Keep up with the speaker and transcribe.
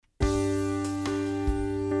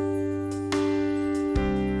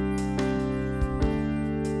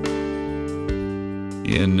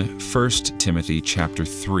In 1 Timothy chapter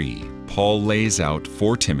 3, Paul lays out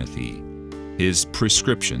for Timothy his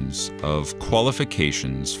prescriptions of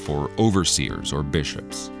qualifications for overseers or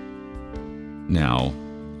bishops. Now,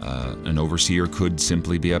 an overseer could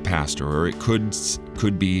simply be a pastor, or it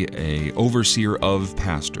could be an overseer of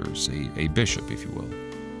pastors, a bishop, if you will.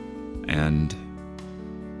 And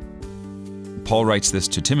Paul writes this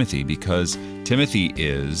to Timothy because Timothy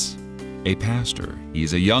is a pastor.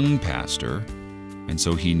 He's a young pastor, and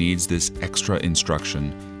so he needs this extra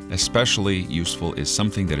instruction. Especially useful is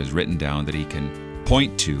something that is written down that he can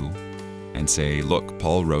point to and say, look,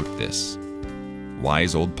 Paul wrote this.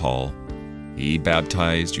 Wise old Paul. He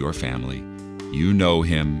baptized your family. You know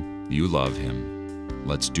him. You love him.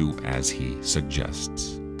 Let's do as he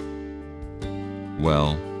suggests.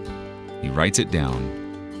 Well, he writes it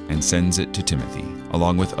down and sends it to Timothy,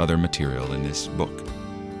 along with other material in this book.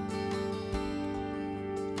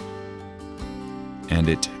 And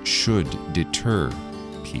it should deter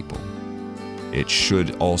people. It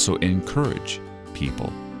should also encourage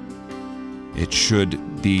people. It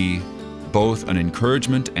should be both an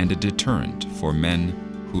encouragement and a deterrent for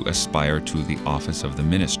men who aspire to the office of the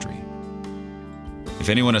ministry. If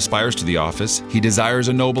anyone aspires to the office, he desires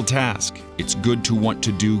a noble task. It's good to want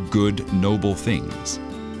to do good, noble things.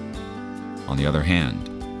 On the other hand,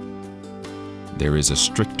 there is a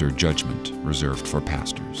stricter judgment reserved for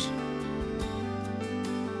pastors.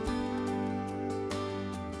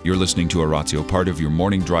 You're listening to Oratio, part of your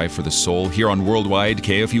morning drive for the soul, here on Worldwide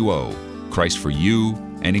KFUO. Christ for you,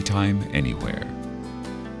 anytime, anywhere.